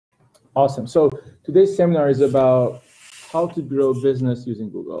Awesome. So today's seminar is about how to grow business using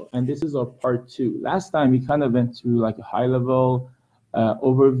Google. And this is our part 2. Last time we kind of went through like a high level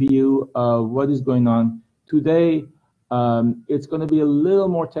overview of what is going on. Today, it's going to be a little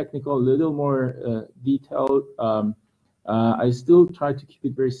more technical, a little more detailed. I still try to keep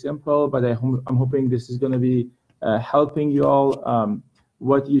it very simple, but I'm hoping this is going to be helping you all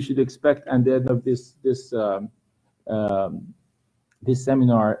what you should expect at the end of this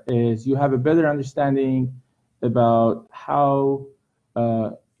seminar is you have a better understanding about how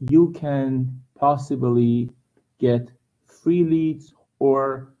you can possibly get free leads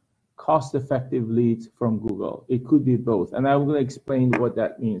or cost-effective leads from Google. It could be both, and I'm going to explain what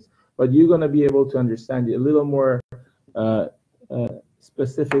that means. But you're going to be able to understand it a little more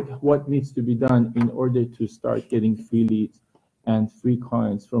specific what needs to be done in order to start getting free leads and free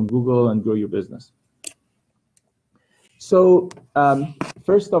clients from Google and grow your business. So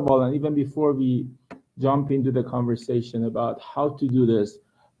first of all, and even before we jump into the conversation about how to do this,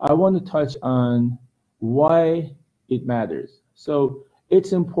 I want to touch on why it matters. So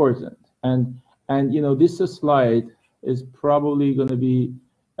it's important, and you know, this slide is probably going to be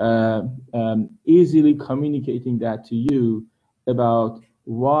easily communicating that to you about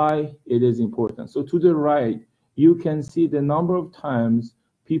why it is important. So to the right, you can see the number of times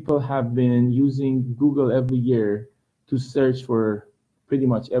people have been using Google every year to search for pretty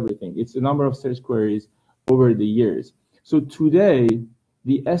much everything. It's the number of search queries over the years. So today,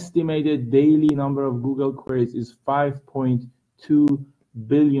 the estimated daily number of Google queries is 5.2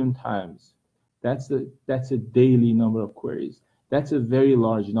 billion times. That's a daily number of queries. That's a very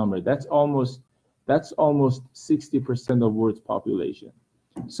large number. That's almost 60% of world's population.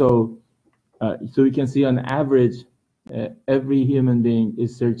 So so you can see on average, every human being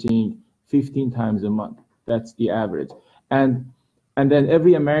is searching 15 times a month. That's the average. And then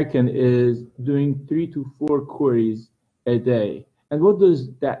every American is doing 3 to 4 queries a day. And what does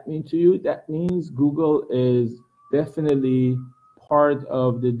that mean to you? That means Google is definitely part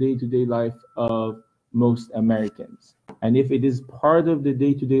of the day-to-day life of most Americans. And if it is part of the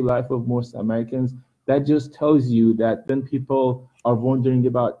day-to-day life of most Americans, that just tells you that when people are wondering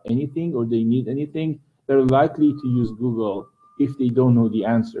about anything or they need anything, they're likely to use Google if they don't know the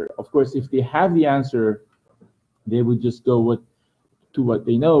answer. Of course, if they have the answer, they would just go to what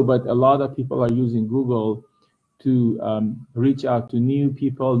they know. But a lot of people are using Google to reach out to new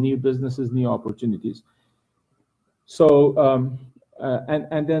people, new businesses, new opportunities. So,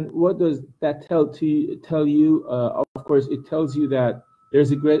 and then what does that tell you? Of course, it tells you that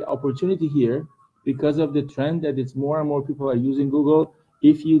there's a great opportunity here because of the trend that it's more and more people are using Google.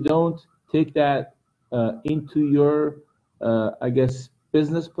 If you don't take that into your, I guess,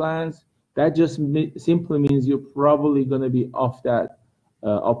 business plans, that just simply means you're probably going to be off that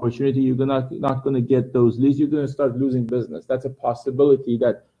opportunity. You're not going to get those leads. You're going to start losing business. That's a possibility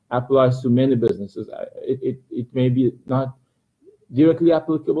that applies to many businesses. It may be not directly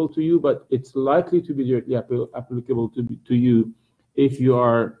applicable to you, but it's likely to be directly applicable to you if you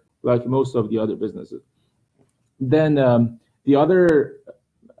are like most of the other businesses. Then the other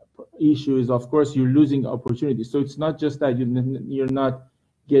issue is, of course, you're losing opportunities. So it's not just that you're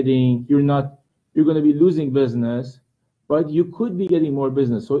going to be losing business, but you could be getting more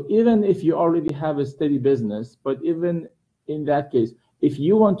business. So even if you already have a steady business, but even in that case, if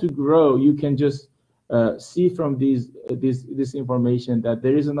you want to grow, you can just see from this information that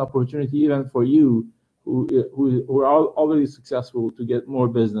there is an opportunity even for you who are already successful to get more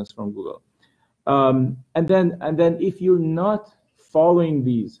business from Google. And then if you're not following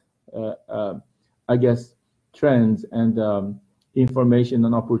these, I guess, trends and information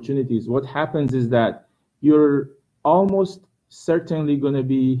and opportunities, what happens is that you're almost certainly going to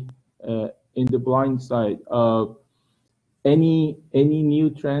be in the blind side of any new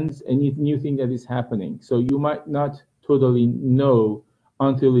trends, any new thing that is happening. So you might not totally know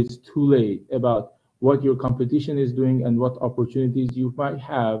until it's too late about what your competition is doing and what opportunities you might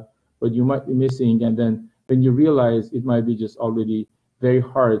have, but you might be missing. And then when you realize, it might be just already very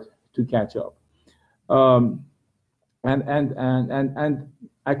hard to catch up. And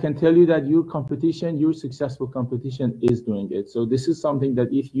I can tell you that your competition, your successful competition, is doing it. So this is something that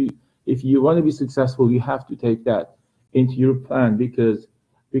if you want to be successful, you have to take that into your plan because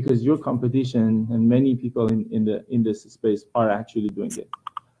your competition and many people in this space are actually doing it.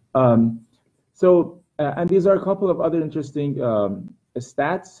 And these are a couple of other interesting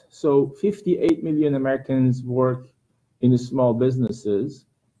stats. So 58 million Americans work in small businesses,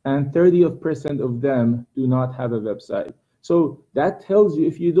 and 30% of them do not have a website. So that tells you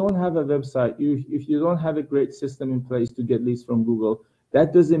if you don't have a website, if you don't have a great system in place to get leads from Google,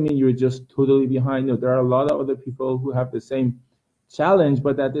 That doesn't mean you're just totally behind. No, there are a lot of other people who have the same challenge,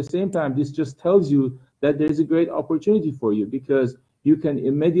 but at the same time, this just tells you that there's a great opportunity for you, because you can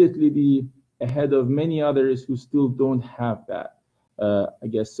immediately be ahead of many others who still don't have that, I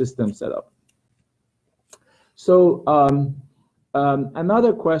guess, system set up. So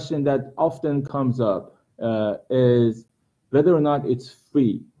another question that often comes up is whether or not it's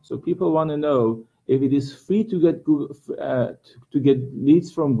free. So people want to know if it is free to get Google, to get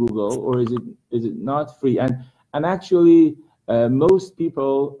leads from Google, or is it not free? And actually, most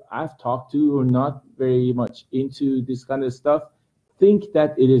people I've talked to who are not very much into this kind of stuff think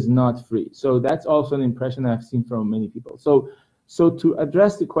that it is not free. So that's also an impression I've seen from many people. So to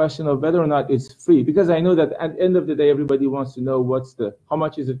address the question of whether or not it's free, because I know that at the end of the day, everybody wants to know how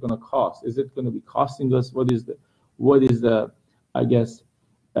much is it going to cost? Is it going to be costing us? What is the I guess,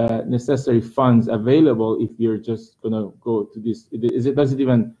 necessary funds available if you're just going to go to this? Does it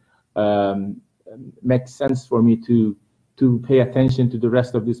even make sense for me to pay attention to the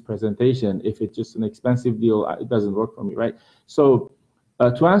rest of this presentation? If it's just an expensive deal, it doesn't work for me, right? So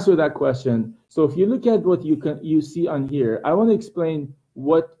to answer that question, so if you look at what you see on here, I want to explain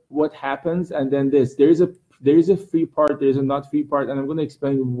what happens, and then there is a free part, there is a not free part, and I'm going to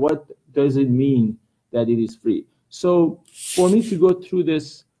explain what does it mean that it is free. So for me to go through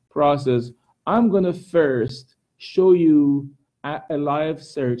this process, I'm going to first show you a live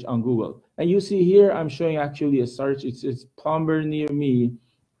search on Google. And you see here, I'm showing actually a search. It's plumber near me.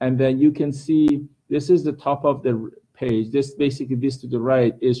 And then you can see, this is the top of the page. This to the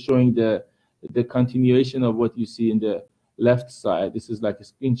right is showing the continuation of what you see in the left side. This is like a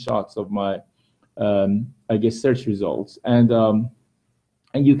screenshots of my, I guess, search results. And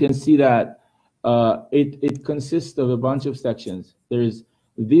you can see that it consists of a bunch of sections.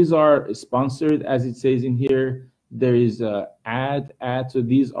 These are sponsored, as it says in here. There is ad, so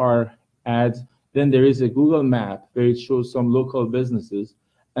these are ads. Then there is a Google map where it shows some local businesses,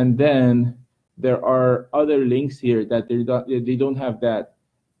 and then there are other links here that they don't have that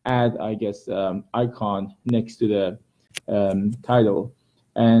ad, I guess, icon next to the title,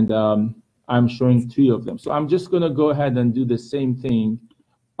 and I'm showing 3 of them. So I'm just going to go ahead and do the same thing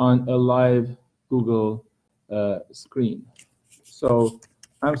on a live Google screen. So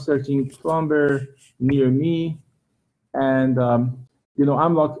I'm searching plumber near me, and you know,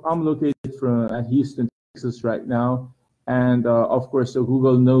 I'm located at Houston, Texas right now, and of course, so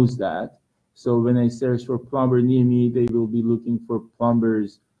Google knows that. So when I search for plumber near me, they will be looking for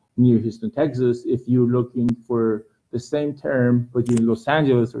plumbers near Houston, Texas. If you're looking for the same term but you're in Los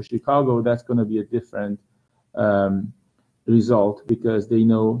Angeles or Chicago, that's going to be a different result, because they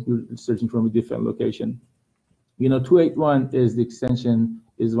know you're searching from a different location. You know, 281 is the extension,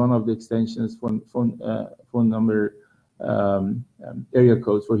 is one of the extensions phone number area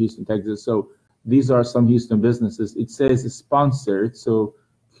codes for Houston, Texas. So these are some Houston businesses. It says it's sponsored, so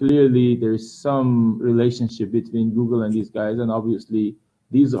clearly there's some relationship between Google and these guys, and obviously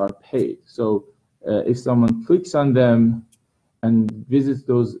these are paid. So if someone clicks on them and visits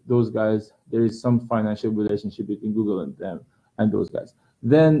those guys, there is some financial relationship between Google and them and those guys.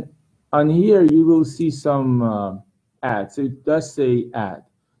 Then on here you will see some ads. So it does say ad.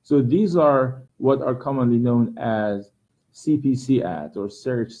 So these are what are commonly known as CPC ads, or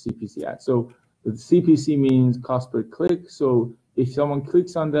search CPC ads. So the CPC means cost per click. So if someone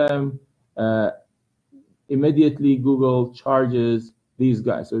clicks on them, immediately Google charges these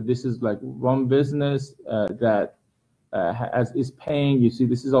guys. So this is like one business that is paying. You see,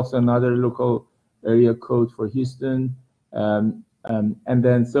 this is also another local area code for Houston. And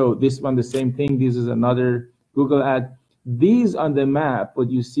then, so this one, the same thing. This is another Google ad. These on the map,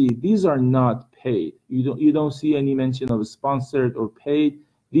 what you see, these are not paid. You don't see any mention of sponsored or paid.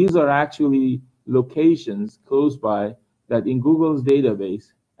 These are actually locations close by that in Google's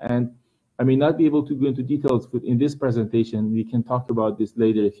database. And I may not be able to go into details in this presentation. We can talk about this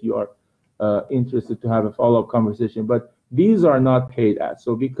later if you are interested to have a follow-up conversation. But these are not paid ads.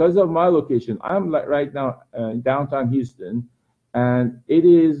 So because of my location, I'm right now in downtown Houston, and it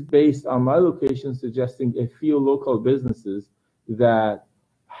is based on my location suggesting a few local businesses that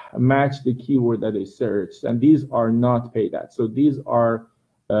match the keyword that they searched, and these are not paid ads. So these are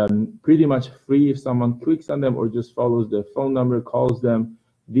pretty much free. If someone clicks on them or just follows the phone number, calls them,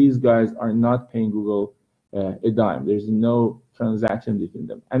 these guys are not paying Google a dime. There's no transaction between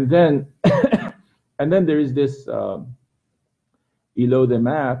them. And then and then there is this below the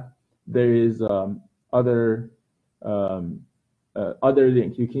map, there is other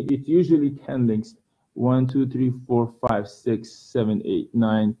link. It's usually 10 links. 1, 2, 3, 4, 5, 6, 7, 8,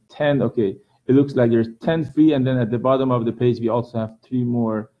 9, 10. Okay, it looks like there's 10 free, and then at the bottom of the page, we also have 3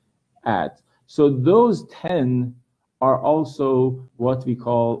 more ads. So those 10 are also what we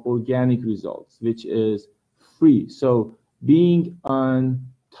call organic results, which is free. So being on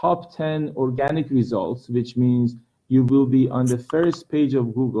top 10 organic results, which means you will be on the first page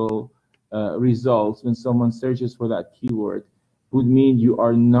of Google results when someone searches for that keyword, would mean you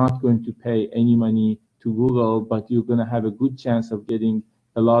are not going to pay any money to Google, but you're going to have a good chance of getting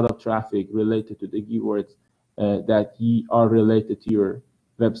a lot of traffic related to the keywords that are related to your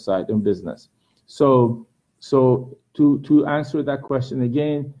website and business. So to answer that question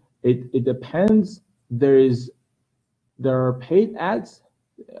again, it depends. There are paid ads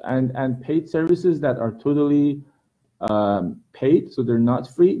and paid services that are totally paid, so they're not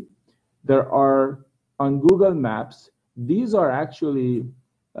free. There are on Google Maps. These are actually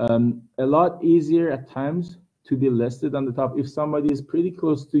a lot easier at times to be listed on the top. If somebody is pretty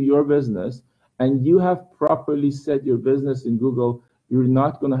close to your business and you have properly set your business in Google, you're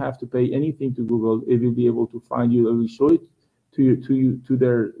not going to have to pay anything to Google. It will be able to find you. It will show it to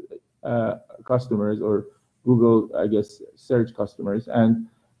their customers, or Google, I guess, search customers,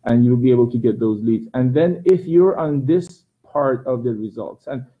 and you'll be able to get those leads. And then if you're on this part of the results,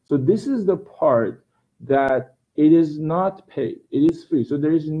 and so this is the part that it is not paid, it is free. So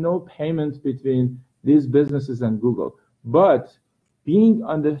there is no payment between these businesses and Google. But being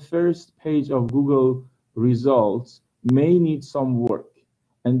on the first page of Google results may need some work.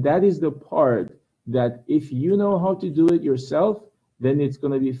 And that is the part that if you know how to do it yourself, then it's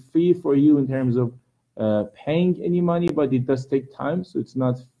going to be free for you in terms of paying any money, but it does take time. So it's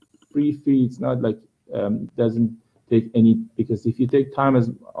not free. It's not like doesn't take any, because if you take time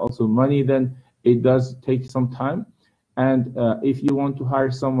as also money, then it does take some time. And if you want to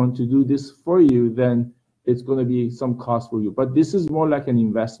hire someone to do this for you, then it's going to be some cost for you. But this is more like an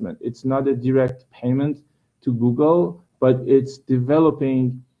investment. It's not a direct payment to Google, but it's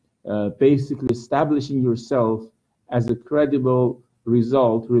developing, basically establishing yourself as a credible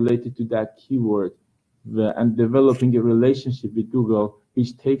result related to that keyword, and developing a relationship with Google,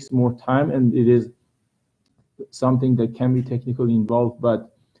 which takes more time, and it is something that can be technically involved,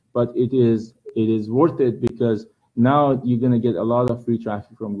 but it is worth it, because now you're going to get a lot of free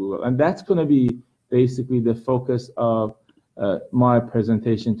traffic from Google. And that's going to be basically the focus of my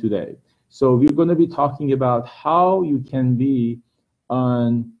presentation today. So we're going to be talking about how you can be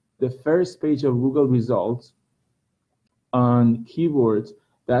on the first page of Google results on keywords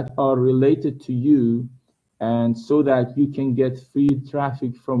that are related to you, and so that you can get free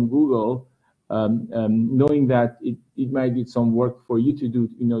traffic from Google, knowing that it might be some work for you to do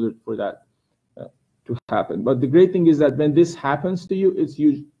in order for that to happen. But the great thing is that when this happens to you, it's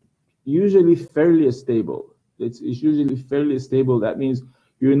usually fairly stable. It's usually fairly stable. That means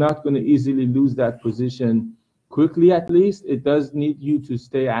you're not going to easily lose that position quickly. At least it does need you to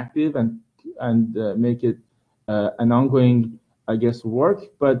stay active and make it an ongoing, I guess, work,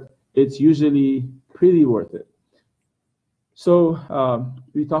 but it's usually pretty worth it. So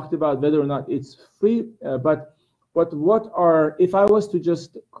we talked about whether or not it's free, but what are, if I was to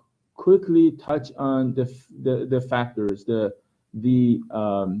just quickly touch on the factors, the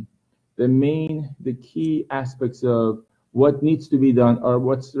key aspects of what needs to be done, or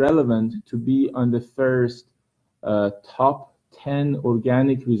what's relevant to be on the first top 10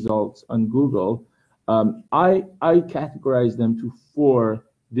 organic results on Google, I categorize them to 4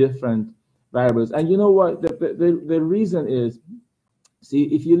 different variables. And you know what, the reason is, see,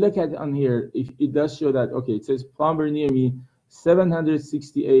 if you look at on here, if it does show that, okay, it says plumber near me,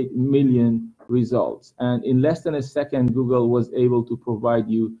 768 million results, and in less than a second Google was able to provide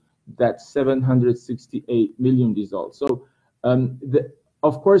you that 768 million results. So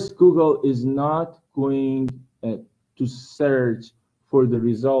of course Google is not going to search for the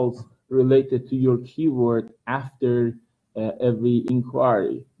results related to your keyword after every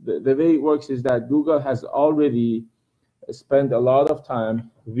inquiry. The way it works is that Google has already spent a lot of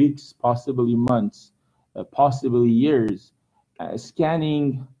time, weeks, possibly months, possibly years,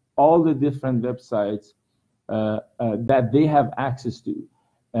 scanning all the different websites that they have access to.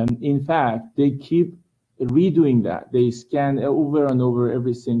 And in fact, they keep redoing that. They scan over and over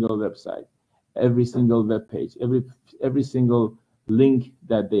every single website, every single web page, every single link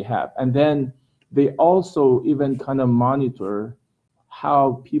that they have. And then they also even kind of monitor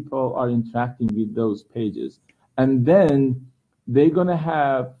how people are interacting with those pages. And then they're going to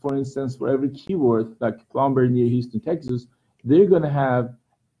have, for instance, for every keyword, like plumber near Houston, Texas, they're going to have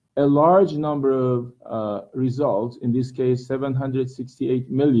a large number of results, in this case 768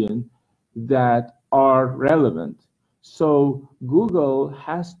 million, that are relevant. So Google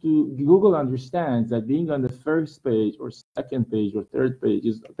understands that being on the first page or second page or third page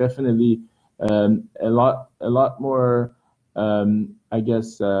is definitely a lot more, I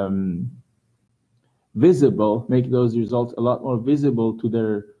guess, visible, make those results a lot more visible to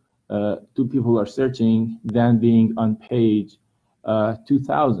their to people who are searching than being on page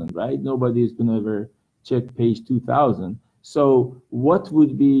 2000, right? Nobody is going to ever check page 2000. So what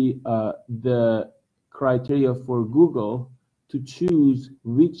would be the criteria for Google to choose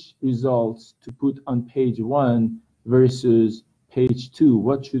which results to put on page 1 versus page 2?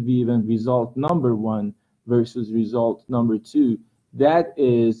 What should be even result number 1 versus result number 2? That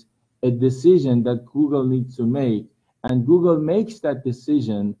is a decision that Google needs to make, and Google makes that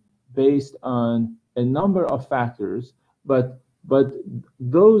decision based on a number of factors, but the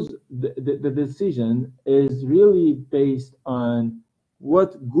decision is really based on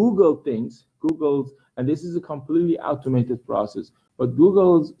what Google thinks. And this is a completely automated process, but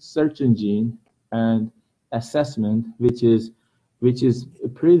Google's search engine and assessment, which is a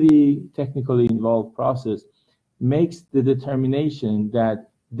pretty technically involved process, makes the determination that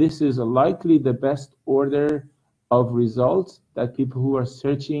this is likely the best order of results that people who are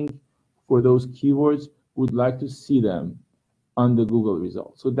searching for those keywords would like to see them on the Google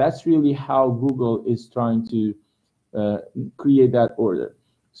results. So that's really how Google is trying to create that order.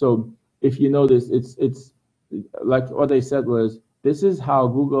 So if you notice, it's like what I said was, this is how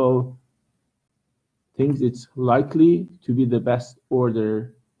Google thinks it's likely to be the best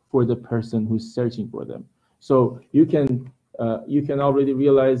order for the person who's searching for them. So you can already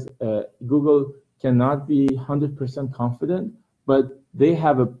realize Google cannot be 100% confident, but they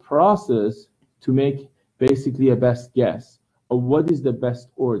have a process to make basically a best guess of what is the best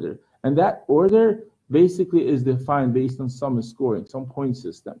order. And that order basically is defined based on some scoring, some point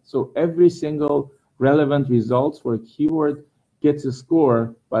system. So every single relevant results for a keyword gets a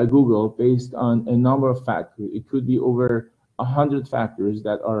score by Google based on a number of factors. It could be over 100 factors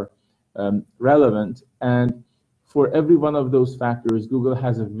that are relevant, and for every one of those factors, Google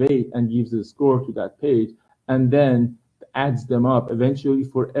has a weight and gives a score to that page, and then adds them up. Eventually,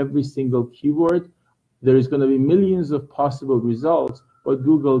 for every single keyword, there is going to be millions of possible results, but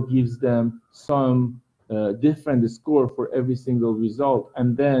Google gives them some different score for every single result,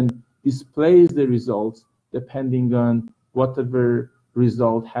 and then displays the results depending on whatever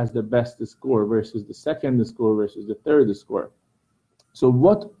result has the best score versus the second score versus the third score. So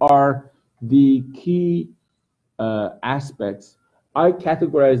what are the key aspects? I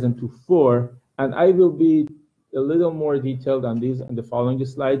categorize them to 4, and I will be a little more detailed on these in the following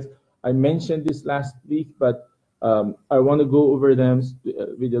slides. I mentioned this last week, but I want to go over them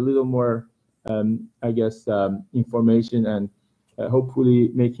with a little more, I guess, information, and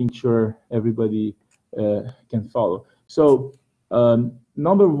hopefully making sure everybody can follow. So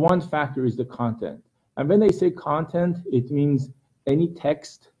number 1 factor is the content. And when I say content, it means any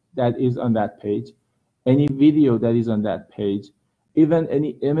text that is on that page, any video that is on that page, even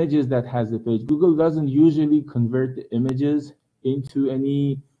any images that has the page. Google doesn't usually convert the images into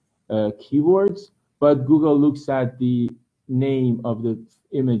any keywords, but Google looks at the name of the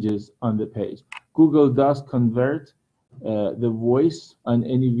images on the page. Google does convert the voice on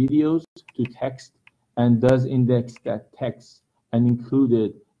any videos to text, and does index that text and include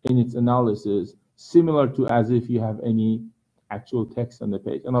it in its analysis, similar to as if you have any actual text on the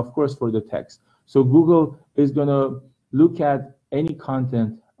page. And of course, for the text. So Google is going to look at any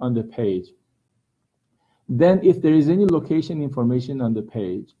content on the page. Then if there is any location information on the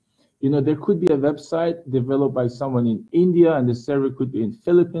page, you know, there could be a website developed by someone in India and the server could be in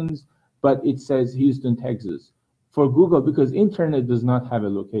Philippines, but it says Houston, Texas. For Google, because internet does not have a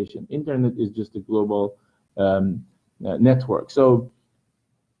location. Internet is just a global network. So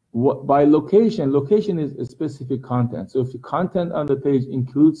by location is a specific content. So if the content on the page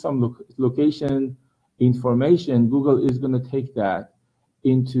includes some location information, Google is going to take that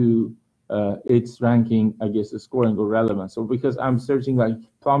into its ranking, I guess, scoring or relevance. So because I'm searching like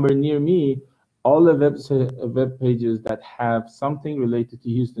plumber near me, all the web pages that have something related to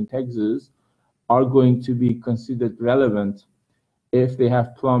Houston, Texas are going to be considered relevant if they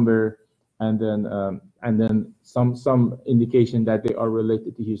have plumber and then some indication that they are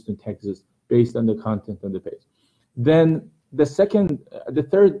related to Houston, Texas, based on the content on the page. Then the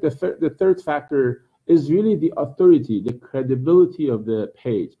third factor is really the authority, the credibility of the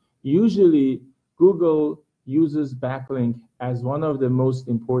page. Usually, Google uses backlink as one of the most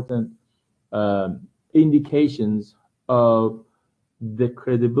important indications of the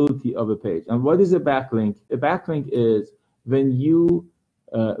credibility of a page. And what is a backlink? A backlink is when your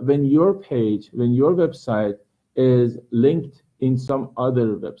page, when your website is linked in some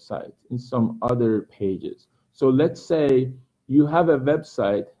other website, in some other pages. So let's say you have a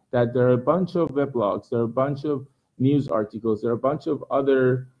website that there are a bunch of weblogs, there are a bunch of news articles, there are a bunch of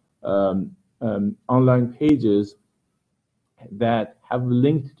other online pages that have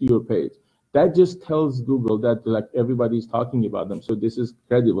linked to your page. That just tells Google that like everybody's talking about them, so this is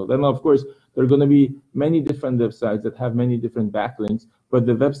credible. Then of course there are going to be many different websites that have many different backlinks, but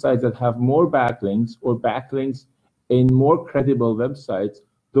the websites that have more backlinks or backlinks in more credible websites,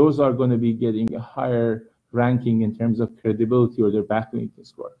 those are going to be getting a higher ranking in terms of credibility or their backlinking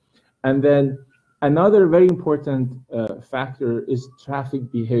score. And then another very important factor is traffic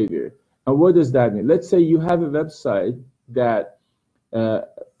behavior. And what does that mean? Let's say you have a website that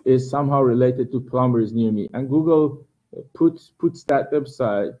is somehow related to plumbers near me, and Google puts that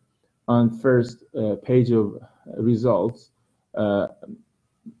website on first page of results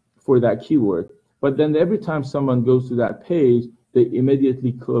for that keyword. But then every time someone goes to that page, they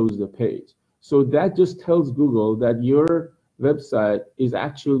immediately close the page. So that just tells Google that your website is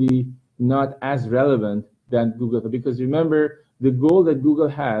actually not as relevant than Google. Because remember, the goal that Google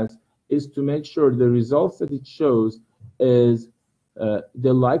has is to make sure the results that it shows is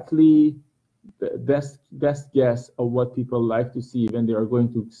the likely best guess of what people like to see when they are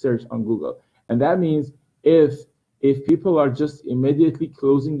going to search on Google. And that means if people are just immediately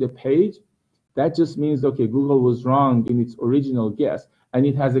closing the page, that just means, okay, Google was wrong in its original guess, and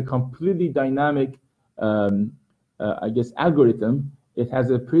it has a completely dynamic, I guess, algorithm. It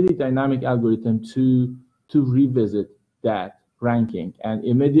has a pretty dynamic algorithm to revisit that ranking and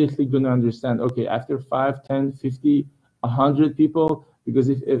immediately going to understand, okay, after 5, 10, 50, 100 people, because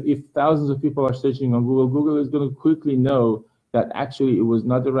if thousands of people are searching on Google, Google is going to quickly know that actually it was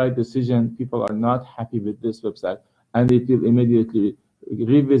not the right decision. People are not happy with this website, and it will immediately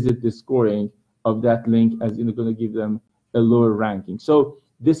revisit the scoring of that link as going to give them a lower ranking. So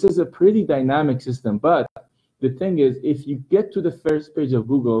this is a pretty dynamic system, but the thing is, if you get to the first page of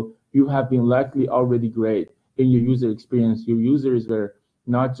Google, you have been likely already great in your user experience. Your users were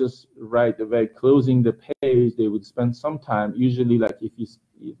not just right away closing the page, they would spend some time, usually like if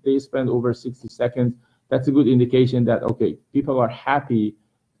they spend over 60 seconds, that's a good indication that, okay, people are happy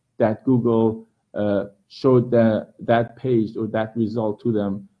that Google showed that page or that result to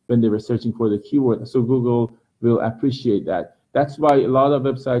them when they were searching for the keyword. So Google will appreciate that. That's why a lot of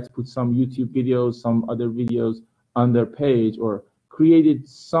websites put some YouTube videos, some other videos on their page, or create it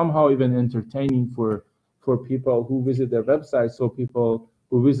somehow even entertaining for people who visit their website, so people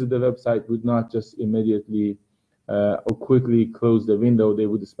who visit the website would not just immediately or quickly close the window. They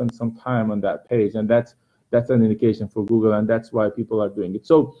would spend some time on that page, and that's an indication for Google, and that's why people are doing it.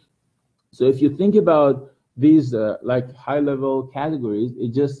 So if you think about these like high-level categories,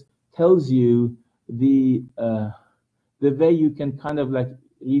 it just tells you the way you can kind of like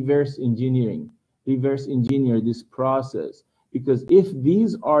reverse engineer this process. Because if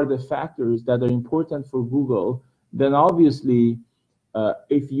these are the factors that are important for Google, then obviously,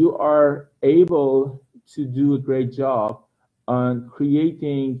 if you are able to do a great job on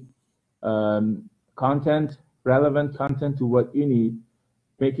creating content, relevant content to what you need,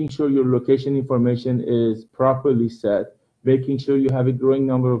 making sure your location information is properly set, making sure you have a growing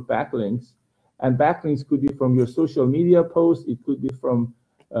number of backlinks, and backlinks could be from your social media posts, it could be from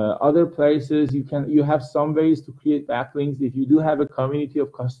other places. You have some ways to create backlinks. If you do have a community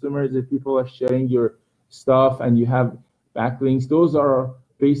of customers, if people are sharing your stuff and you have backlinks, those are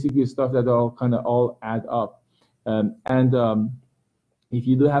basically stuff that all add up. If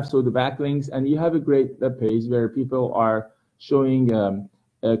you do have the backlinks and you have a great web page where people are showing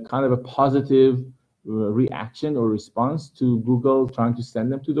a kind of a positive reaction or response to Google trying to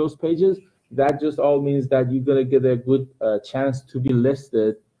send them to those pages, that just all means that you're gonna get a good chance to be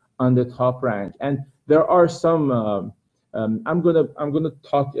listed on the top rank. And there are some. I'm gonna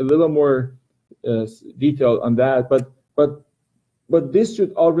talk a little more detail on that, but this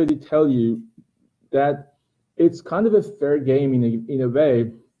should already tell you that it's kind of a fair game in a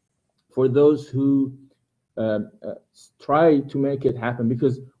way for those who try to make it happen.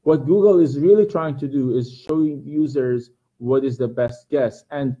 Because what Google is really trying to do is showing users what is the best guess.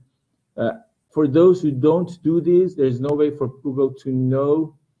 And for those who don't do this, there's no way for Google to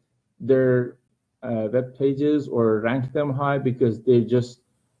know their web pages or rank them high, because they're just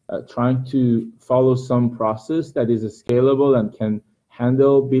trying to follow some process that is scalable and can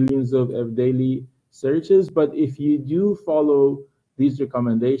handle billions of daily searches. But if you do follow these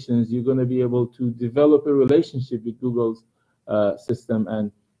recommendations, you're going to be able to develop a relationship with Google's system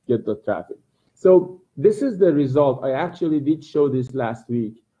and get the traffic. So this is the result. I actually did show this last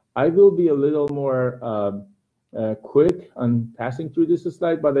week. I will be a little more quick on passing through this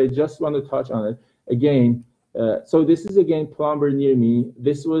slide, but I just want to touch on it again. So this is again plumber near me.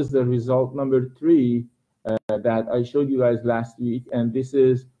 This was the result number 3 that I showed you guys last week, and this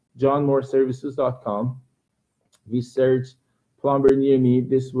is johnmoreservices.com. We searched plumber near me.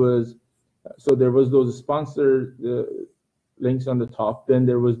 This was so there was those sponsored links on the top, then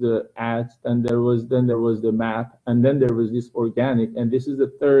there was the ads, and there was the map, and then there was this organic, and this is the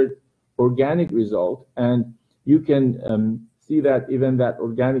 3rd organic result. And you can see that even that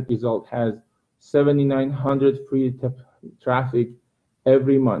organic result has 7,900 free traffic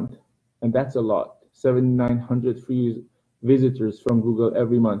every month, and that's a lot. 7,900 free visitors from Google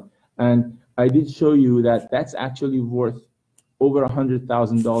every month. And I did show you that that's actually worth over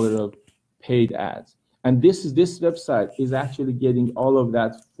 $100,000 of paid ads. And this website is actually getting all of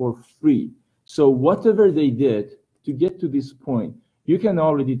that for free. So whatever they did to get to this point, you can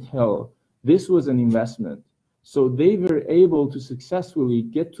already tell this was an investment. So they were able to successfully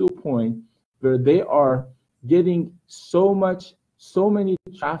get to a point where they are getting so many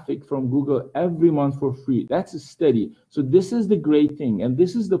traffic from Google every month for free. That's steady. So this is the great thing, and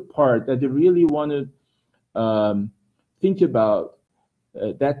this is the part that they really want to think about.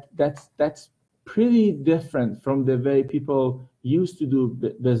 That's pretty different from the way people used to do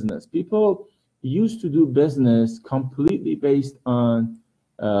business. People used to do business completely based on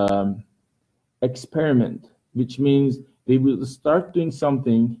experiment, which means they would start doing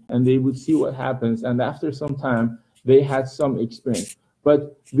something and they would see what happens, and after some time they had some experience.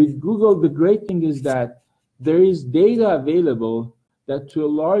 But with Google, the great thing is that there is data available that to a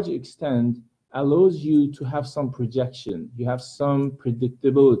large extent allows you to have some projection, you have some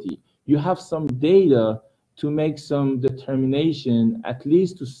predictability, you have some data to make some determination, at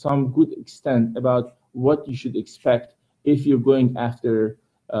least to some good extent, about what you should expect if you're going after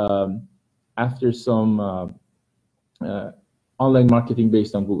some online marketing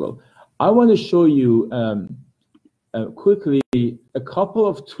based on Google. I want to show you quickly a couple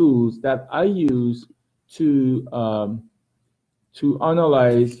of tools that I use to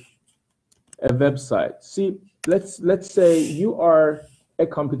analyze a website. See, let's say you are a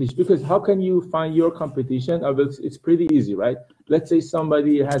competition, because how can you find your competition? It's pretty easy, right? Let's say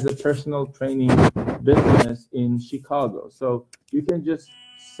somebody has a personal training business in Chicago, so you can just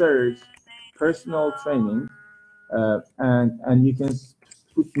search personal training, and you can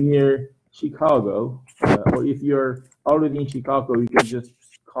put near Chicago, or if you're already in Chicago, you can just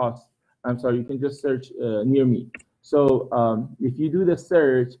you can just search near me. So if you do the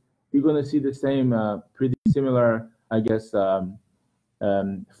search, you're going to see the same pretty similar, I guess,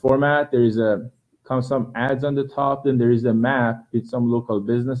 format. There is some ads on the top, then there is a map with some local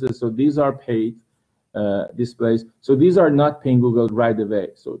businesses. So these are paid displays. So these are not paying Google right away.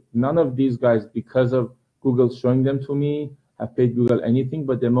 So none of these guys, because of Google showing them to me, have paid Google anything.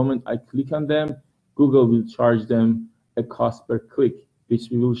 But the moment I click on them, Google will charge them a cost per click, which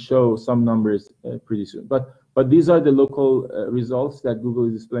we will show some numbers pretty soon. But these are the local results that Google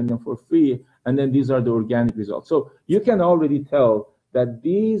is displaying them for free, and then these are the organic results. So you can already tell that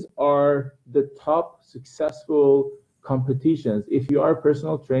these are the top successful competitions. If you are a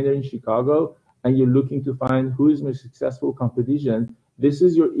personal trainer in Chicago and you're looking to find who is my successful competition, this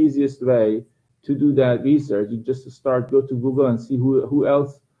is your easiest way to do that research. You just go to Google and see who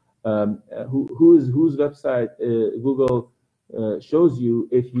else, whose website Google shows you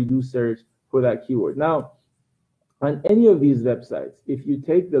if you do search for that keyword. Now, on any of these websites, if you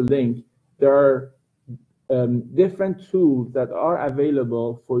take the link, there are different tools that are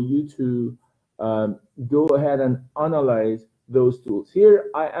available for you to go ahead and analyze those tools.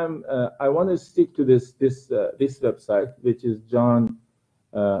 Here I want to stick to this website, which is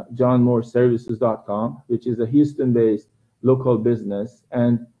johnmoreservices.com, which is a Houston-based local business,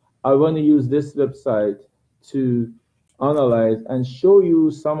 and I want to use this website to analyze and show you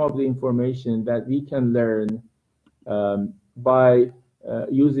some of the information that we can learn by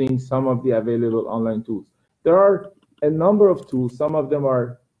using some of the available online tools. There are a number of tools. Some of them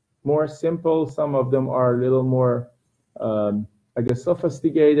are more simple. Some of them are a little more, I guess,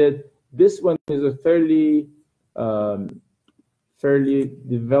 sophisticated. This one is a fairly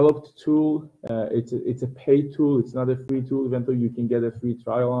developed tool. It's a paid tool. It's not a free tool, even though you can get a free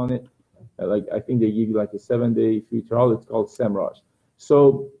trial on it. I think they give you like a 7-day free trial. It's called SEMrush.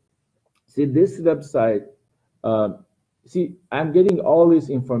 So see this website. See, I'm getting all this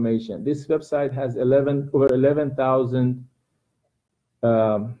information. This website has over 11,000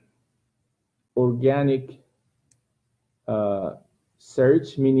 organic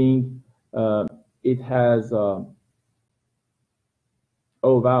search, meaning it has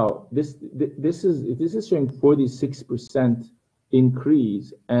Oh wow, this is showing 46%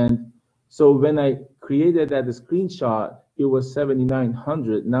 increase, and so when I created that screenshot, it was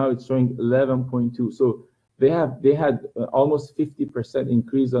 7,900. Now it's showing 11.2. So they had almost 50%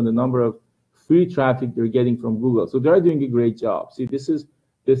 increase on the number of free traffic they're getting from Google. So they're doing a great job. See, this is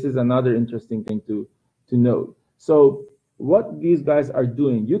another interesting thing to note. So what these guys are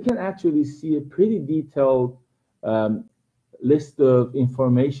doing, you can actually see a pretty detailed list of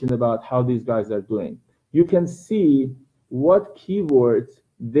information about how these guys are doing. You can see what keywords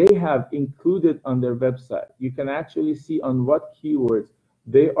they have included on their website. You can actually see on what keywords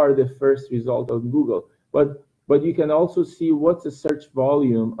they are the first result of Google. But you can also see what's the search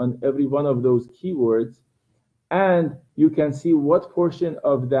volume on every one of those keywords, and you can see what portion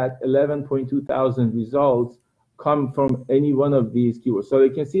of that 11.2 thousand results come from any one of these keywords. So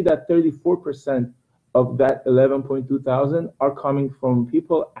you can see that 34% of that 11.2 thousand are coming from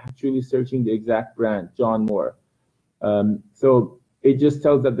people actually searching the exact brand, John Moore. So it just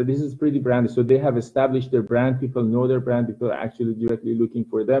tells that this is pretty branded. So they have established their brand. People know their brand. People are actually directly looking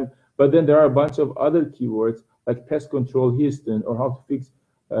for them. But then there are a bunch of other keywords like pest control Houston or how to fix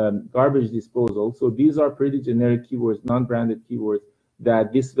garbage disposal. So these are pretty generic keywords, non-branded keywords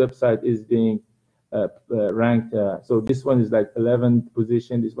that this website is being ranked. So this one is like 11th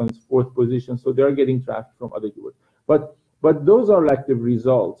position. This one is 4th position. So they're getting traffic from other keywords. But those are like the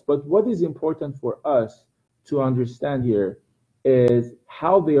results. But what is important for us to understand here is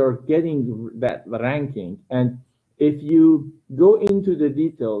how they are getting that ranking. And if you go into the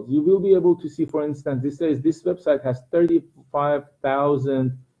details, you will be able to see, for instance, this says this website has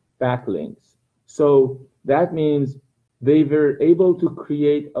 35,000 backlinks. So that means they were able to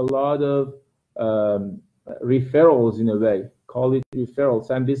create a lot of referrals in a way, call it referrals.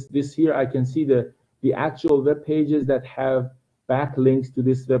 And this here, I can see the actual web pages that have backlinks to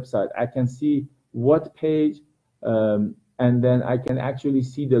this website. I can see what page, and then I can actually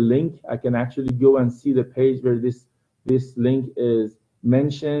see the link. I can actually go and see the page where this link is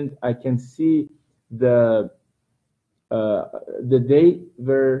mentioned. I can see the date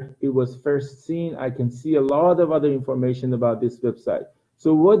where it was first seen. I can see a lot of other information about this website.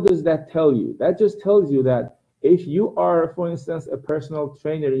 So what does that tell you? That just tells you that if you are, for instance, a personal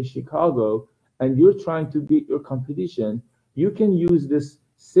trainer in Chicago and you're trying to beat your competition, you can use this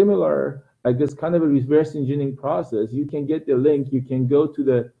similar, I guess, kind of a reverse engineering process. You can get the link, you can go to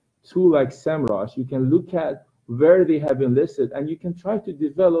the tool like SEMrush, you can look at where they have been listed, and you can try to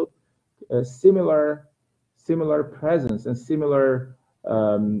develop a similar presence and similar,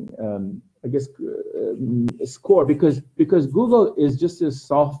 I guess, score, because Google is just a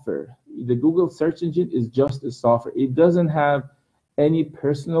software. The Google search engine is just a software. It doesn't have any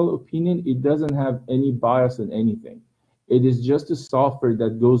personal opinion. It doesn't have any bias on anything. It is just a software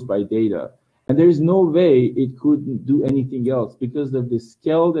that goes by data. And there is no way it could do anything else because of the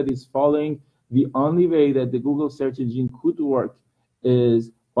scale that is following. The only way that the Google search engine could work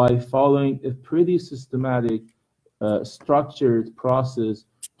is by following a pretty systematic, structured process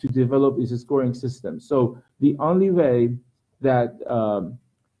to develop its scoring system. So the only way that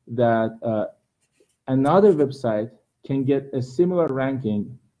another website can get a similar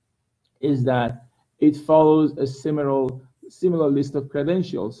ranking is that it follows a similar list of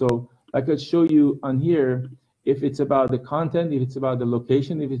credentials. So I could show you on here if it's about the content, if it's about the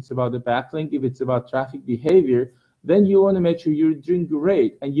location, if it's about the backlink, if it's about traffic behavior, then you want to make sure you're doing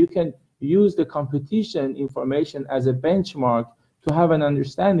great. And you can use the competition information as a benchmark to have an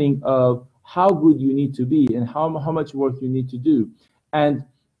understanding of how good you need to be and how much work you need to do. And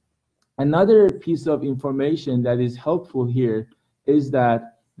another piece of information that is helpful here is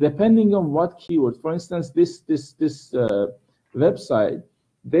that depending on what keywords, for instance, this website,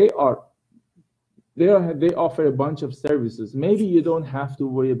 they offer a bunch of services. Maybe you don't have to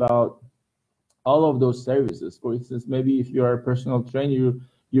worry about all of those services. For instance, maybe if you're a personal trainer,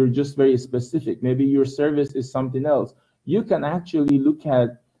 you're just very specific. Maybe your service is something else. You can actually look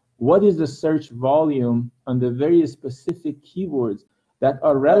at what is the search volume on the very specific keywords that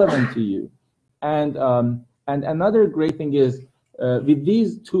are relevant to you. And another great thing is with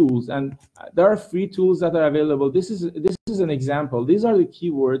these tools, and there are free tools that are available. This is an example. These are the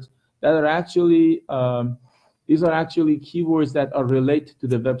keywords that are actually keywords that are related to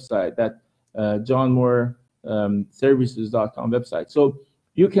the website, that John Moore services.com website. So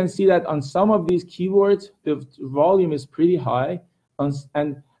you can see that on some of these keywords, the volume is pretty high,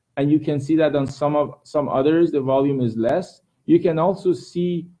 and you can see that on some others, the volume is less. You can also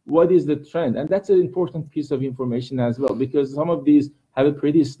see what is the trend, and that's an important piece of information as well, because some of these have a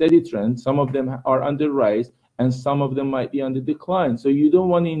pretty steady trend, some of them are on the rise, and some of them might be on the decline. So you don't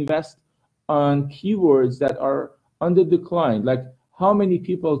want to invest on keywords that are on the decline. Like, how many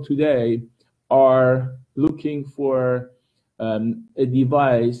people today are looking for a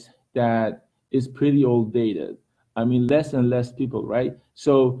device that is pretty old dated? I mean, less and less people, right?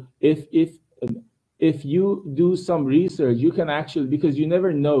 So if you do some research, you can actually, because you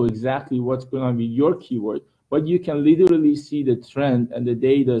never know exactly what's going on with your keyword, but you can literally see the trend and the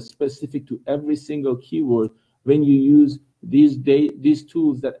data specific to every single keyword when you use these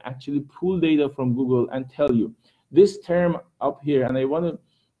tools that actually pull data from Google and tell you. This term up here, and I want to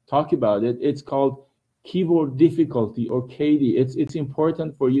talk about it, it's called keyword difficulty, or KD. It's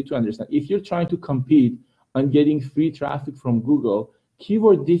important for you to understand. If you're trying to compete on getting free traffic from Google,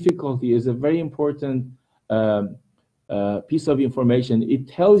 keyword difficulty is a very important piece of information. It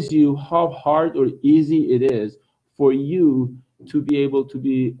tells you how hard or easy it is for you to be able to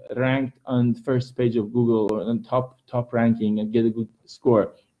be ranked on first page of Google or on top ranking and get a good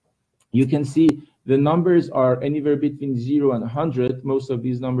score. You can see the numbers are anywhere between 0 and 100. Most of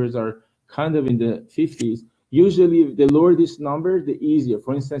these numbers are kind of in the 50s. Usually, the lower this number, the easier.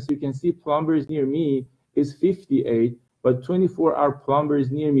 For instance, you can see plumbers near me is 58, but 24-hour plumbers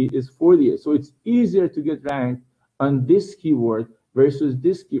near me is 48. So it's easier to get ranked on this keyword versus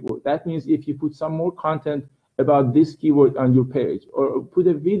this keyword. That means if you put some more content about this keyword on your page, or put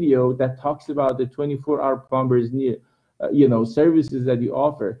a video that talks about the 24-hour plumbers near, services that you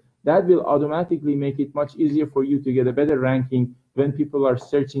offer, that will automatically make it much easier for you to get a better ranking when people are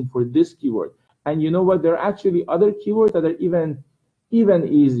searching for this keyword. And you know what? There are actually other keywords that are even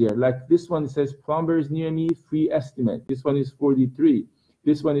easier. Like this one says plumbers near me, free estimate. This one is 43.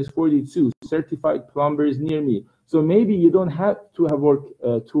 This one is 42. Certified plumbers near me. So maybe you don't have to have worked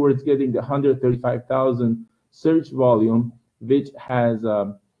towards getting the 135,000 search volume, which has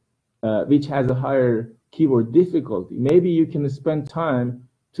a higher keyword difficulty. Maybe you can spend time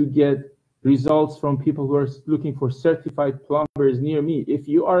to get results from people who are looking for certified plumbers near me. If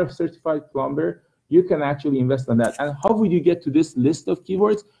you are a certified plumber, you can actually invest on that. And how would you get to this list of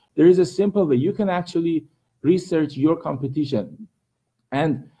keywords? There is a simple way. You can actually research your competition.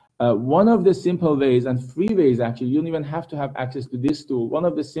 And one of the simple ways, and free ways actually, you don't even have to have access to this tool. One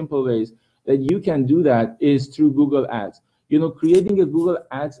of the simple ways that you can do that is through Google Ads. Creating a Google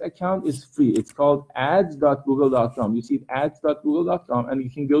Ads account is free. It's called ads.google.com. You see ads.google.com, and you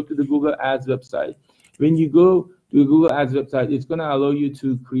can go to the Google Ads website. When you go to the Google Ads website, it's going to allow you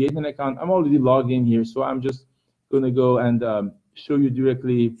to create an account. I'm already logged in here, so I'm just going to go and show you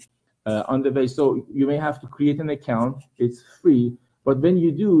directly on the page. So you may have to create an account. It's free. But when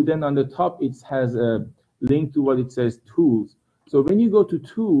you do, then on the top, it has a link to what it says tools. So when you go to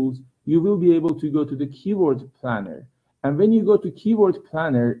tools, you will be able to go to the keyword planner. And when you go to Keyword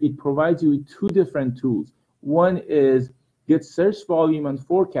Planner, it provides you with two different tools. One is get search volume and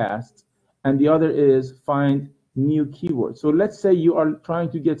forecasts, and the other is find new keywords. So let's say you are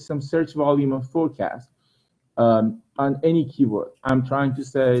trying to get some search volume and forecast on any keyword. I'm trying to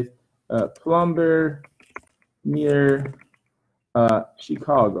say plumber near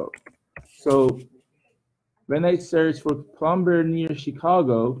Chicago. So when I search for plumber near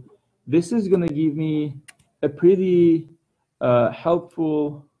Chicago, this is going to give me a pretty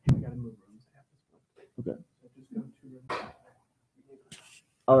helpful. Okay.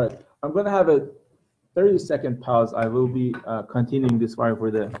 All right. I'm going to have a 30-second pause. I will be continuing this file for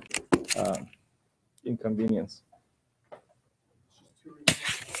the inconvenience.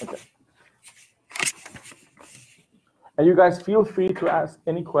 Okay. And you guys feel free to ask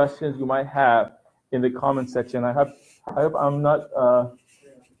any questions you might have in the comment section. I hope I'm not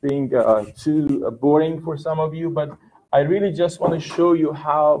being too boring for some of you, but I really just want to show you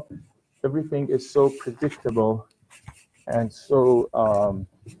how everything is so predictable and so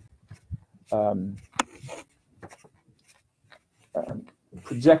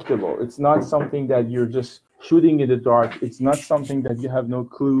projectable. It's not something that you're just shooting in the dark. It's not something that you have no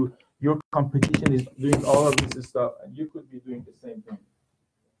clue. Your competition is doing all of this stuff, and you could be doing the same thing.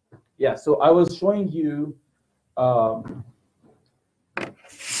 Yeah, so I was showing you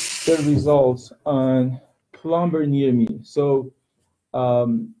the results on plumber near me. So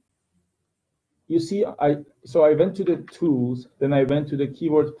you see, I went to the tools, then I went to the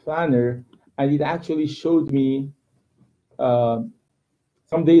keyword planner, and it actually showed me some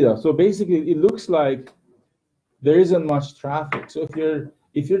data. So basically, it looks like there isn't much traffic. So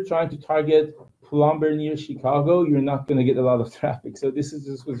if you're trying to target plumber near Chicago, you're not going to get a lot of traffic. So this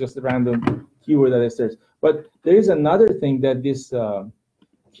was just a random keyword that I searched. But there is another thing that this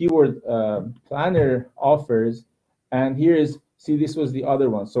keyword planner offers, and here is See, this was the other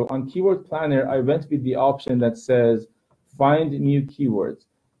one. So on Keyword Planner, I went with the option that says find new keywords.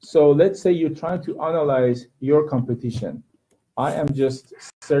 So let's say you're trying to analyze your competition. I am just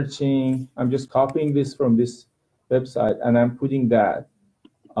searching, I'm just copying this from this website, and I'm putting that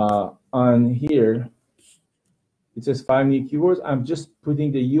on here. It says 5 new keywords. I'm just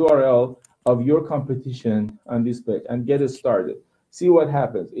putting the URL of your competition on this page and get it started. See what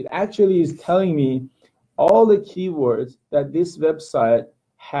happens. It actually is telling me all the keywords that this website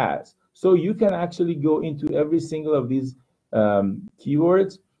has. So you can actually go into every single of these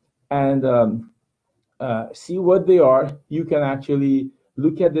keywords and see what they are. You can actually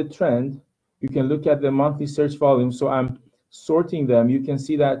look at the trend. You can look at the monthly search volume. So I'm sorting them. You can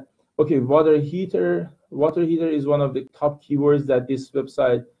see that, okay, water heater is one of the top keywords that this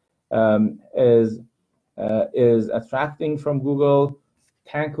website is attracting from Google.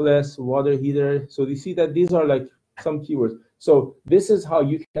 Tankless water heater. So you see that these are like some keywords. So this is how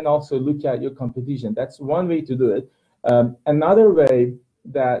you can also look at your competition. That's one way to do it. Another way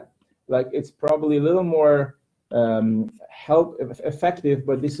that, like, it's probably a little more effective,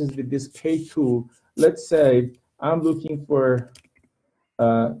 but this is this pay tool. Let's say I'm looking for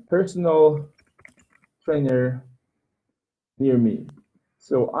a personal trainer near me.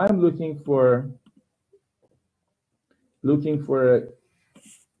 So I'm looking for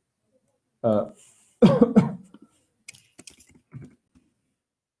a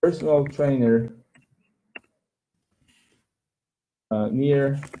personal trainer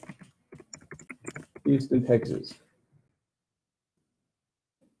near Houston, Texas.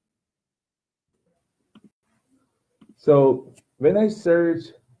 So when I search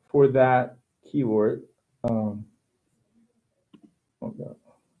for that keyword, oh God.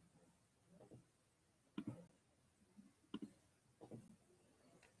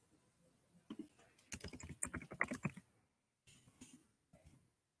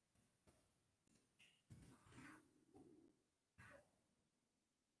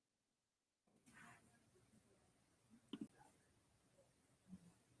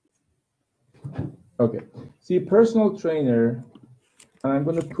 Okay, see, personal trainer, I'm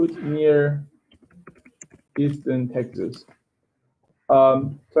going to put near Houston, Texas.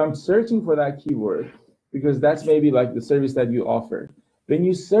 So I'm searching for that keyword because that's maybe like the service that you offer. When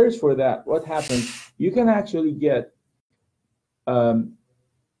you search for that, what happens? You can actually get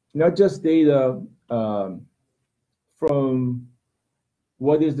not just data from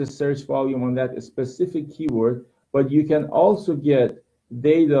what is the search volume on that specific keyword, but you can also get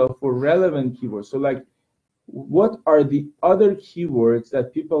data for relevant keywords. So like, what are the other keywords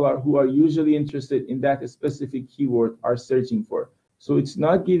that people who are usually interested in that specific keyword are searching for? So it's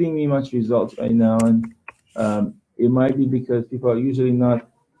not giving me much results right now, and it might be because people are usually not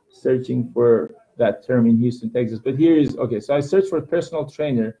searching for that term in Houston, Texas. But here is, okay, so I search for personal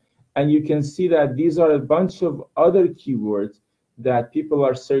trainer, and you can see that these are a bunch of other keywords that people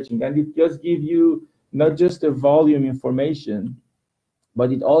are searching, and it just gives you not just the volume information,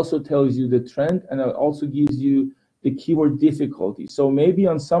 but it also tells you the trend, and it also gives you the keyword difficulty. So maybe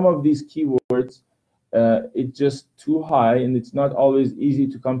on some of these keywords, it's just too high and it's not always easy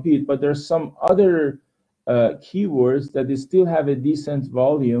to compete, but there's some other keywords that they still have a decent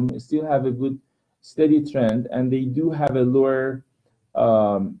volume, still have a good steady trend, and they do have a lower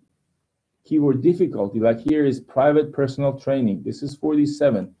keyword difficulty. Like here is private personal training. This is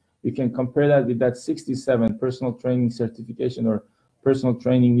 47. You can compare that with that 67 personal training certification or personal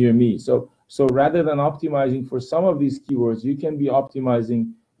training near me. So rather than optimizing for some of these keywords, you can be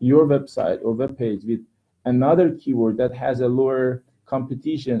optimizing your website or web page with another keyword that has a lower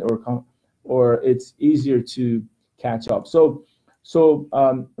competition or it's easier to catch up. So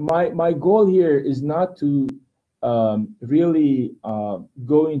my goal here is not to really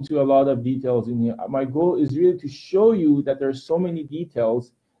go into a lot of details in here. My goal is really to show you that there's so many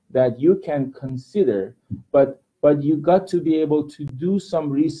details that you can consider, but you got to be able to do some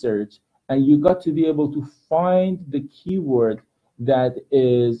research, and you got to be able to find the keyword that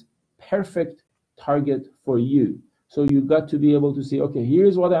is perfect target for you. So you got to be able to say, okay,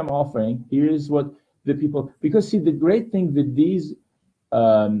 here's what I'm offering, here's what the people, because see, the great thing with these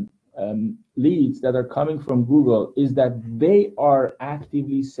leads that are coming from Google is that they are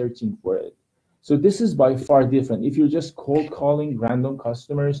actively searching for it. So this is by far different. If you're just cold calling random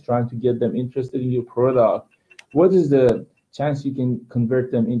customers, trying to get them interested in your product, what is the chance you can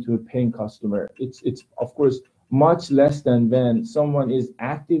convert them into a paying customer? It's of course much less than when someone is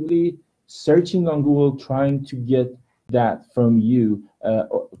actively searching on Google, trying to get that from you,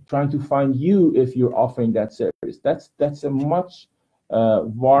 trying to find you if you're offering that service. That's a much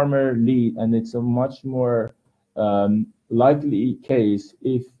warmer lead, and it's a much more likely case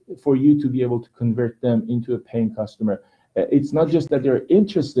if for you to be able to convert them into a paying customer. It's not just that they're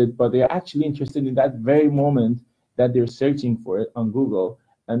interested, but they're actually interested in that very moment that they're searching for it on Google.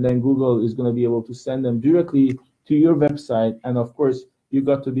 And then Google is going to be able to send them directly to your website. And of course, you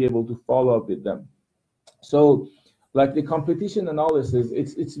got to be able to follow up with them. So like the competition analysis,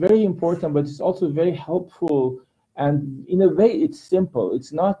 it's very important, but it's also very helpful. And in a way, it's simple.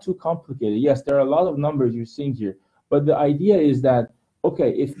 It's not too complicated. Yes, there are a lot of numbers you're seeing here, but the idea is that,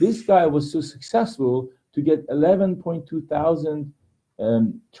 okay, if this guy was so successful to get 11.2 thousand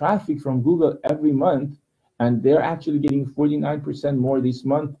traffic from Google every month, and they're actually getting 49% more this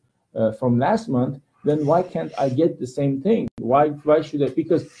month from last month, then why can't I get the same thing? Why should I?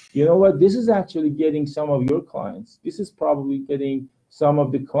 Because you know what? This is actually getting some of your clients. This is probably getting some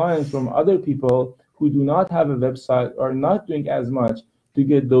of the clients from other people who do not have a website or not doing as much to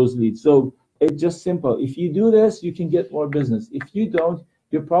get those leads. So it's just simple. If you do this, you can get more business. If you don't,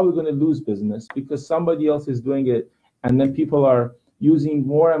 you're probably going to lose business because somebody else is doing it. And then people are using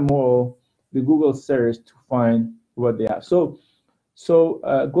more and more the Google search to find what they have. So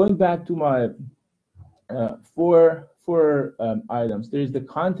going back to my four items, there's the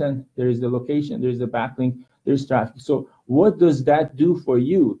content, there is the location, there's the backlink, there's traffic. So what does that do for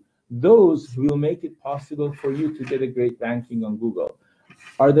you? Those will make it possible for you to get a great ranking on Google.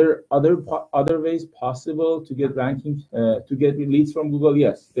 Are there other ways possible to get ranking, to get leads from Google?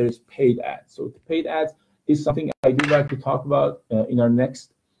 Yes, there's paid ads. So paid ads is something I do like to talk about in our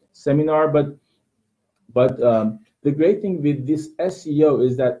next seminar. But the great thing with this SEO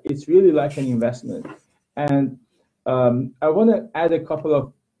is that it's really like an investment. And I want to add a couple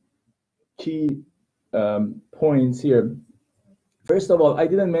of key points here. First of all, I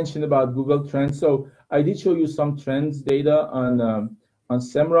didn't mention about Google Trends. So I did show you some trends data on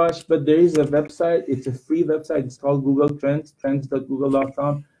SEMrush, but there is a website. It's a free website. It's called Google Trends,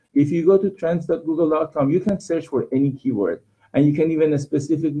 trends.google.com. If you go to trends.google.com, you can search for any keyword, and you can even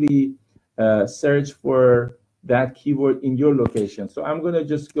specifically search for that keyword in your location. So I'm going to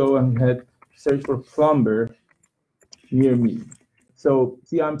just go ahead, search for plumber near me. So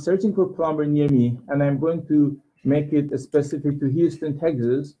see, I'm searching for plumber near me, and I'm going to make it specific to Houston,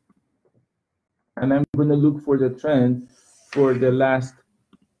 Texas, and I'm going to look for the trend for the last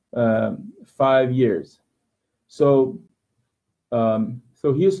 5 years. So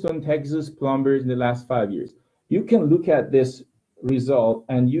Houston, Texas, plumbers in the last 5 years. You can look at this result,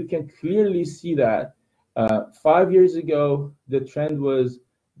 and you can clearly see that 5 years ago, the trend was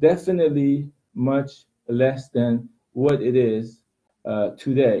definitely much less than what it is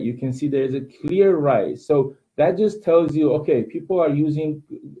today. You can see there's a clear rise. So that just tells you, okay, people are using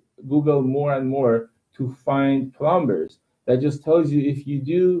Google more and more to find plumbers. That just tells you if you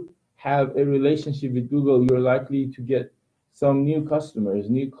do have a relationship with Google, you're likely to get some new customers,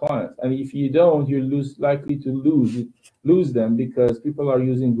 new clients. And if you don't, you're likely to lose them because people are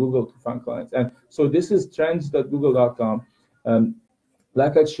using Google to find clients. And so this is trends.google.com.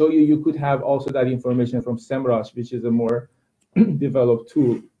 Like I showed you, you could have also that information from SEMrush, which is a more developed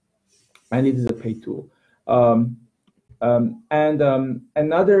tool, and it is a paid tool.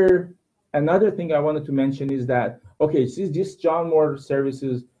 Another thing I wanted to mention is that, okay, since this John Moore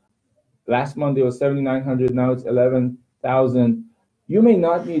services, last month it was 7,900, now it's 11,000. You may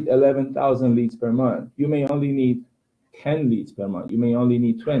not need 11,000 leads per month. You may only need 10 leads per month. You may only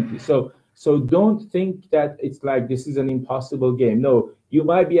need 20. So don't think that it's like this is an impossible game. No, you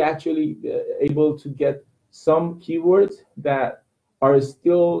might be actually able to get some keywords that are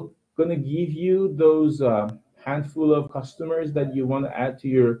still going to give you those handful of customers that you want to add to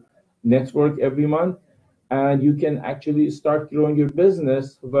your network every month. And you can actually start growing your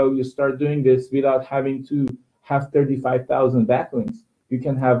business while you start doing this without having to have 35,000 backlinks. You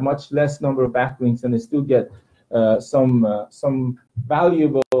can have much less number of backlinks and still get some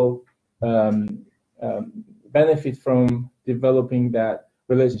valuable benefit from developing that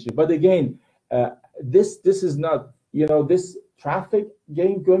relationship. But again, this is not, this traffic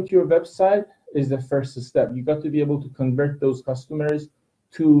going to your website is the first step. You got to be able to convert those customers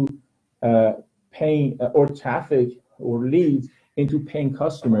to paying or traffic or leads into paying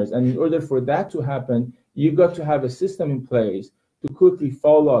customers. And in order for that to happen, you got to have a system in place to quickly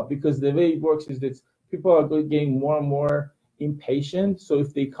follow up, because the way it works is that people are getting more and more impatient. So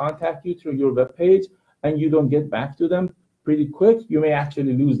if they contact you through your web page and you don't get back to them pretty quick, you may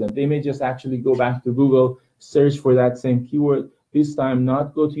actually lose them. They may just actually go back to Google, search for that same keyword, this time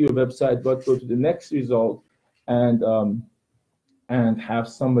not go to your website, but go to the next result and have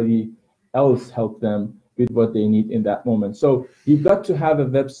somebody else help them with what they need in that moment. So you've got to have a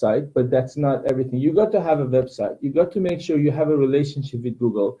website, but that's not everything. You got to have a website. You got to make sure you have a relationship with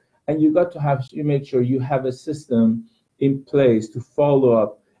Google, and you got to make sure you have a system in place to follow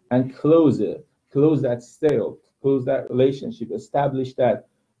up and close that sale, close that relationship, establish that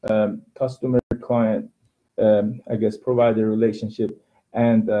customer-client, I guess, provider relationship,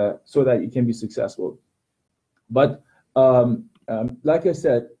 and so that you can be successful. But like I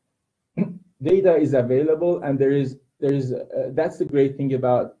said, data is available, and that's the great thing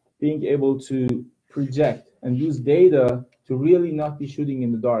about being able to project and use data to really not be shooting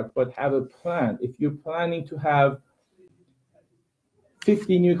in the dark, but have a plan. If you're planning to have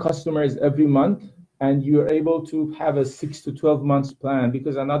 50 new customers every month, and you're able to have a 6 to 12 months plan,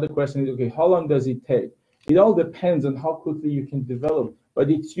 because another question is, okay, how long does it take? It all depends on how quickly you can develop, but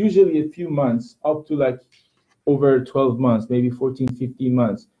it's usually a few months, up to like over 12 months, maybe 14, 15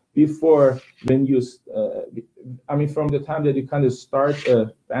 months before when you, from the time that you kind of start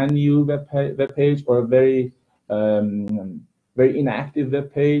a brand new web page or a very inactive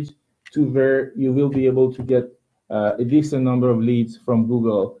web page to where you will be able to get a decent number of leads from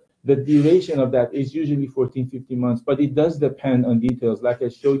Google. The duration of that is usually 14, 15 months, but it does depend on details. Like I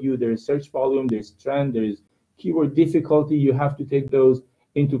showed you, there is search volume, there's trend, there is keyword difficulty. You have to take those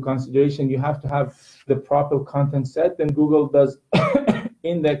into consideration. You have to have the proper content set, and Google does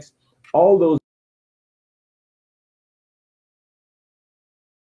index all those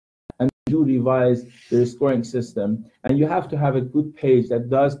and do revise their scoring system. And you have to have a good page that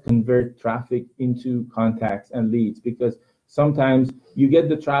does convert traffic into contacts and leads, because sometimes you get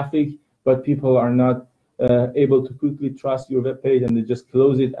the traffic, but people are not able to quickly trust your web page, and they just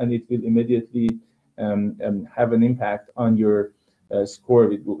close it, and it will immediately have an impact on your score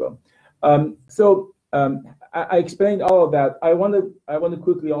with Google. I explained all of that. I want to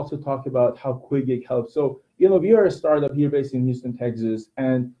quickly also talk about how Quigig helps. So, we are a startup here based in Houston, Texas,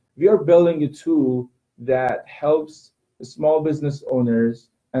 and we are building a tool that helps small business owners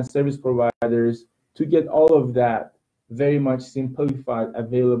and service providers to get all of that very much simplified,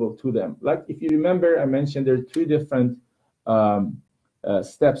 available to them. Like, if you remember, I mentioned there are 3 different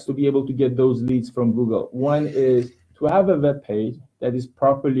steps to be able to get those leads from Google. One is to have a web page that is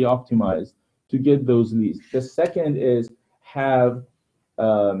properly optimized to get those leads. The second is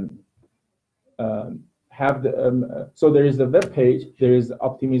so there is the web page, there is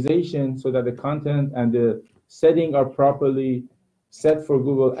optimization so that the content and the setting are properly set for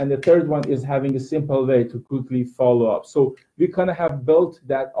Google, and the third one is having a simple way to quickly follow up. So we kind of have built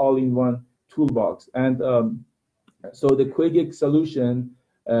that all in one toolbox, and so the Quigig solution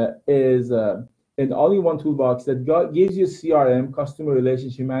is an all-in-one toolbox that gives you CRM, customer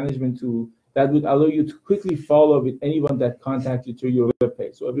relationship management tool, that would allow you to quickly follow up with anyone that contacts you through your web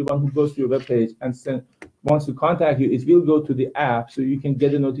page. So everyone who goes to your web page and wants to contact you, it will go to the app, so you can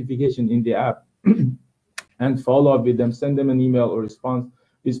get a notification in the app and follow up with them, send them an email or respond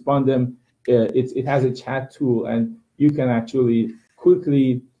them. It has a chat tool, and you can actually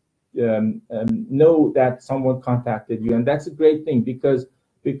quickly know that someone contacted you, and that's a great thing, because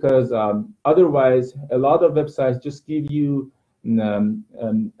otherwise a lot of websites just give you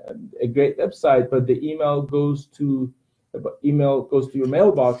a great website, but the email goes to your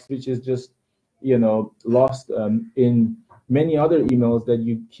mailbox, which is just lost in many other emails that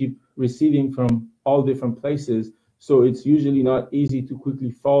you keep receiving from all different places. So it's usually not easy to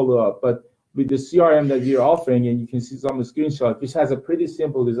quickly follow up. But with the CRM that we're offering, and you can see some of the screenshot, which has a pretty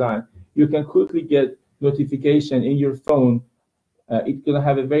simple design, you can quickly get notification in your phone. It's going to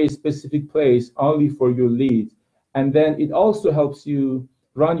have a very specific place only for your leads. And then it also helps you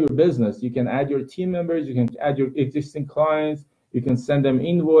run your business. You can add your team members, you can add your existing clients, you can send them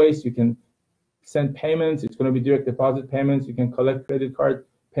invoice, you can send payments. It's going to be direct deposit payments. You can collect credit card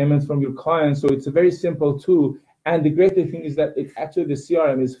payments from your clients. So it's a very simple tool. And the great thing is that it's actually, the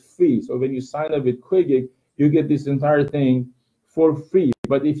CRM is free. So when you sign up with Quigig, you get this entire thing for free.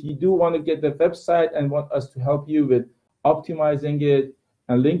 But if you do want to get the website and want us to help you with optimizing it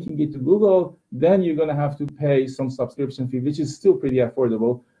and linking it to Google, then you're going to have to pay some subscription fee, which is still pretty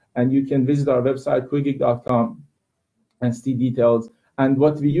affordable. And you can visit our website, quigig.com, and see details. And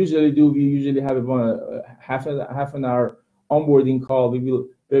what we usually do, we usually have a half an hour onboarding call.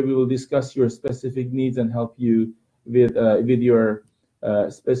 Where we will discuss your specific needs and help you with your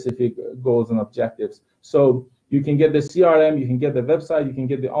specific goals and objectives. So you can get the CRM, you can get the website, you can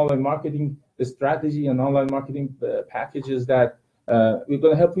get the online marketing, the strategy and online marketing packages that we're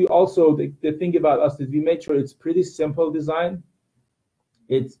going to help you. Also, the thing about us is we make sure it's pretty simple design.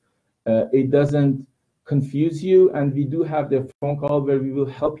 It doesn't confuse you, and we do have the phone call where we will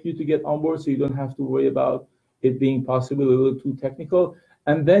help you to get on board, so you don't have to worry about it being possibly a little too technical.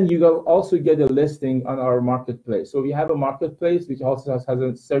 And then you will also get a listing on our marketplace. So we have a marketplace which also has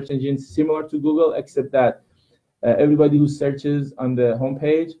a search engine similar to Google, except that everybody who searches on the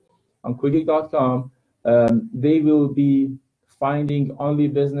homepage on quickgeek.com, they will be finding only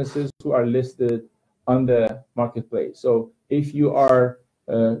businesses who are listed on the marketplace. So if you are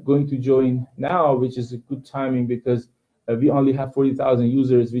going to join now, which is a good timing because we only have 40,000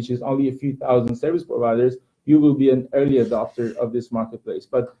 users, which is only a few thousand service providers, you will be an early adopter of this marketplace.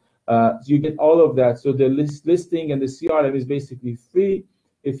 But you get all of that. So the listing and the CRM is basically free.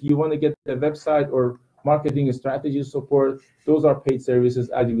 If you want to get the website or marketing strategy support, those are paid services,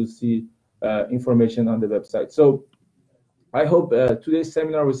 as you will see information on the website. So I hope today's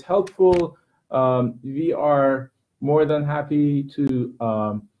seminar was helpful. We are more than happy to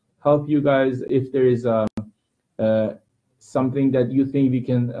help you guys if there is something that you think we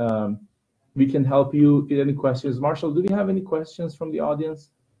can help you with. Any questions? Marshall, do we have any questions from the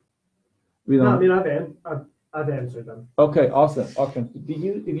audience? No, I mean, I've answered them. Okay, awesome. Did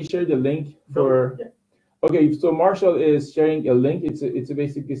you share the link for? Yeah. Okay, so Marshall is sharing a link. It's a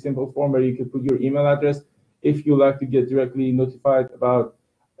basically simple form where you can put your email address if you like to get directly notified about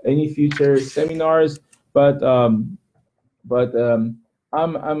any future seminars. But I'm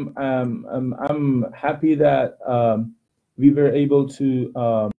happy that we were able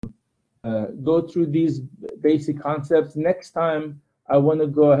to go through these basic concepts. Next time, I want to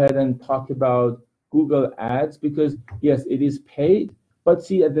go ahead and talk about Google Ads, because yes, it is paid. But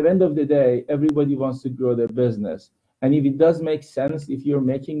see, at the end of the day, everybody wants to grow their business. And if it does make sense, if you're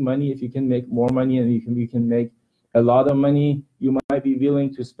making money, if you can make more money and you can make a lot of money, you might be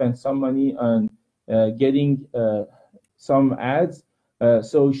willing to spend some money on getting some ads.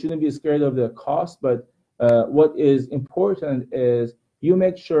 So you shouldn't be scared of the cost. But what is important is you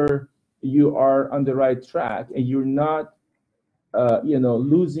make sure you are on the right track and you're not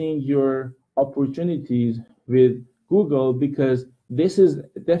losing your opportunities with Google, because this is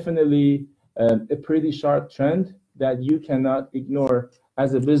definitely a pretty sharp trend that you cannot ignore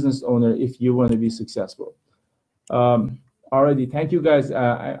as a business owner if you want to be successful. Already, thank you guys.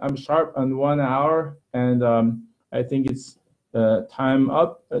 I'm sharp on 1 hour, and I think it's time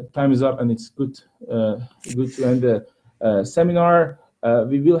up. Time is up, and it's good to end the seminar.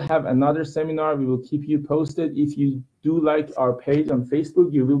 We will have another seminar. We will keep you posted. If you do like our page on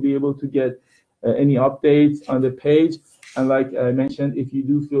Facebook, you will be able to get any updates on the page. And like I mentioned, if you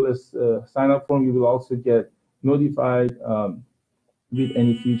do fill a sign-up form, you will also get notified with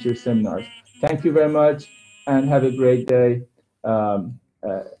any future seminars. Thank you very much, and have a great day.